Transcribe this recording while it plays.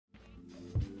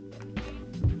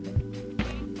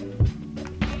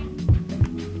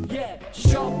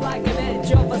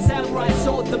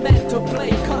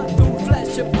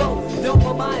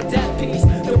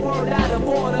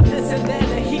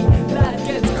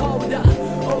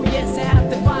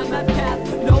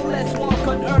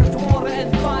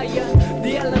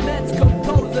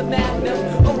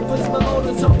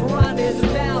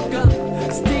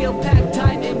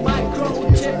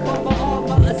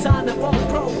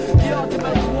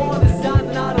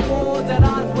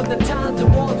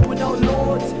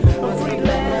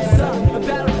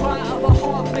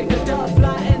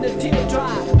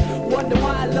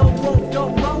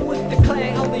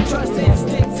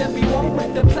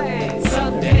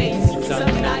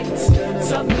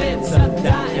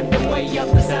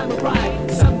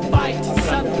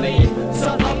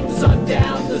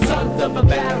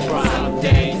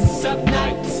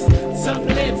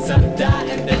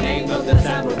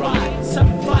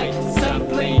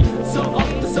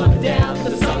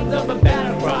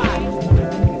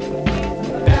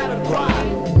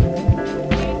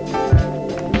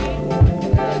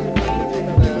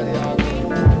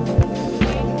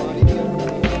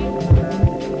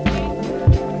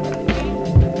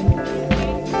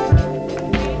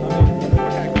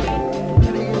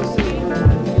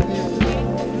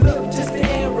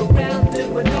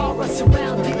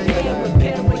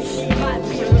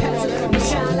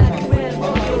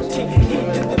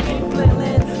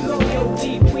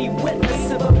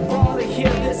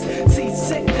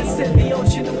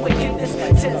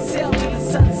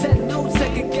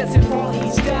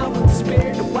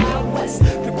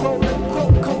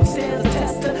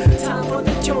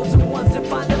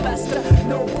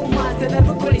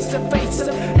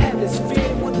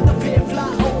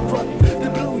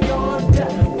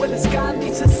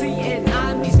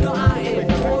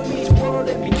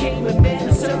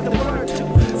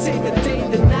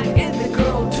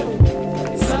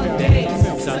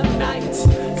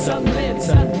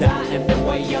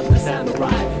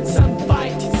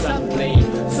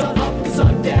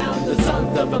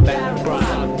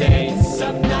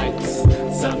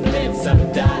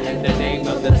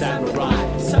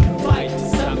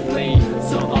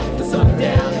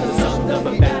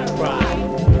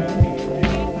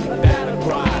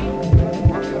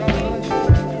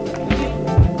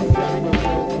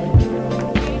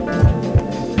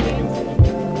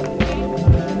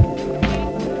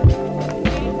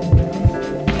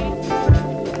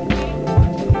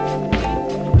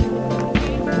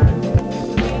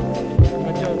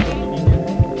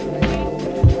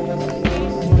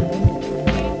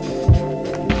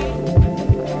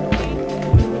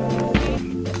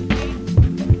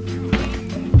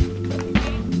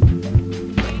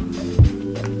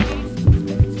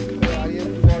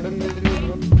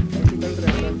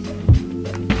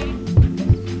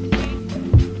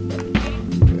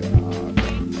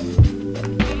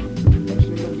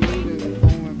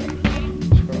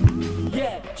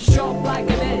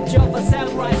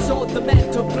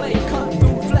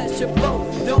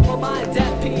no more minds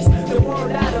at peace. The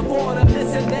world out of order,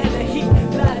 listen then the heat.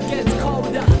 Life gets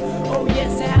colder. Oh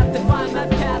yes, I have to find my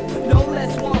path. No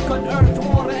less walk on earth,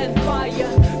 water and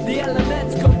fire. The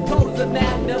elements compose a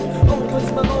magnum.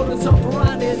 Opens my modus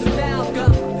operandi is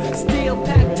amalgam. Steel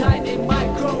packed tight in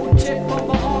micro. Chip on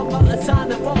my armor, a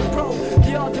sign of all pro.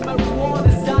 The ultimate reward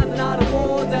is dining out of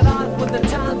wars. At odds with the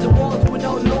times and wars with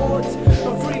no lords.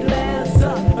 A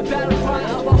freelancer, a battle cry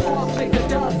of a hawk. Make a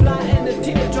dove fly and a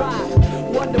tear dry.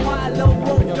 Wonder why lone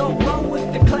wolf don't run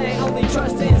with the clan. Only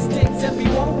trust the instincts and be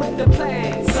one with the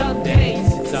plan. Some days,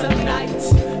 some nights,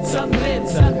 some live,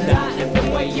 some die in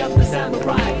the way of the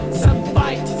samurai. Some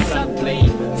fight, some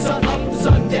bleed, sun up,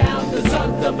 sun down, the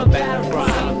sons of a battle cry.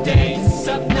 Some days,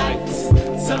 some nights,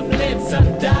 some live,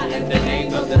 some die in the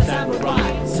name of the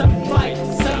samurai. Some fight,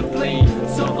 some bleed,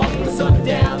 sun up, sun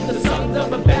down, the sons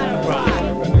of a battle cry.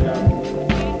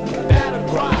 Battle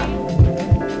cry.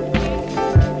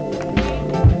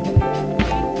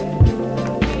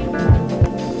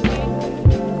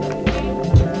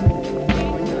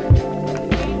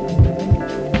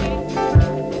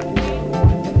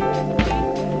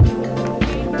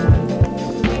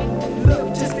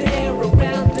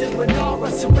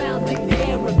 Surrounding the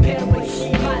air apparent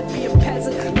he might be a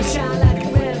peasant, but shine like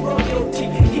a man royalty.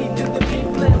 He to the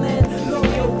people and land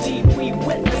loyalty. We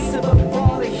witness of a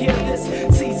fall to hear this.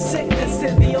 See sickness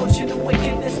in the ocean of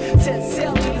wickedness. Set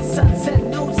sail to the sunset,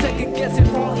 no second guessing.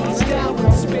 Fall each down with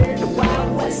the spirit of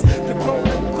Wild West. The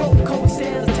quote code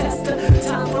stands tester.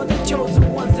 Time for the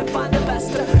chosen ones to find the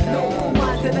best. Noble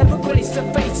minds that never grace the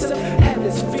face of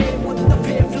hemisphere with the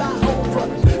fear fly over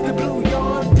the blue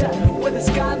yonder where the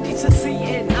sky meets the sea.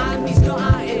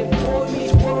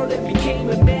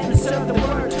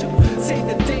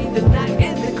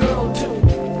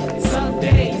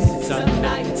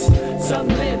 Some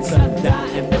live, some die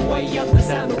in the way of the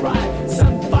samurai.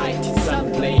 Some fight, some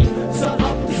bleed, sun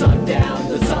up, sun down,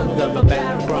 the sons of a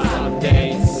battle cry. Some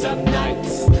days, some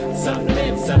nights, some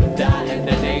live, some die in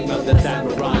the name of the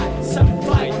samurai. Some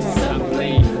fight, some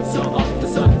bleed, sun up,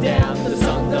 sun down, the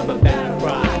sons of a battle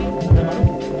cry.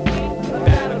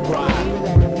 Battle cry.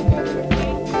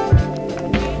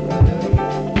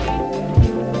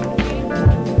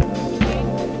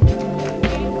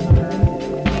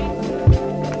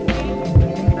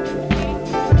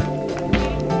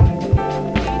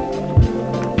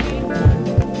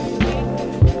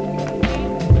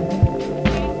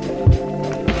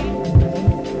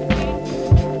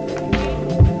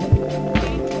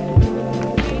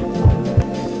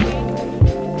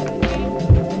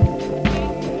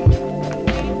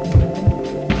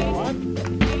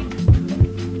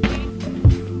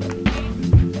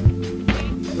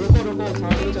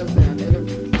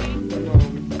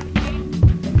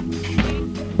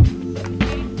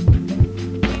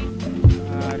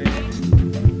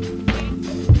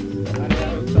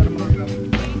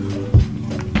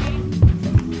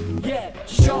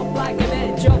 Like an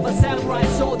edge of a samurai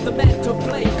sword, the mental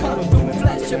blade cut through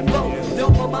flesh and bone. No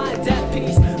more minds at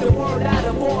peace, the world out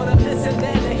of order. Listen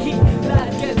then the heat,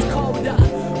 life gets colder.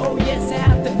 Oh yes, I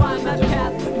have to find my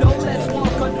path. No less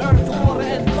walk on earth, water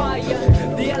and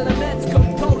fire. The elements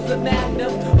compose a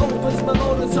magnum. Opens my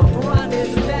modus operandi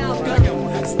is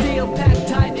amalgam. Steel packed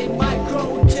tight in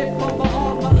micro. Chip on my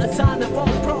armor, a sign of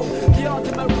all pro. The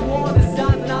ultimate reward is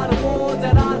dining out of wars.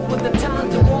 At odds with the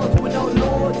times and wars with no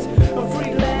lords. A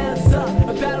freelancer,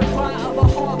 a battle cry of a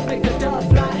hawk. Make a dove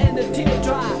fly and a tear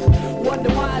dry. Wonder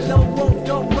why lone wolf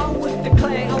don't run with the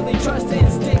clan. Only trust the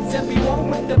instincts and be one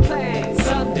with the plan.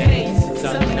 Some days,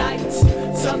 some nights,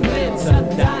 some live, some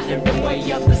die in the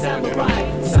way of the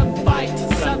samurai. Some fight,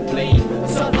 some bleed,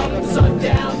 sun up, sun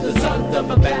down, the sons of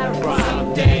a battle.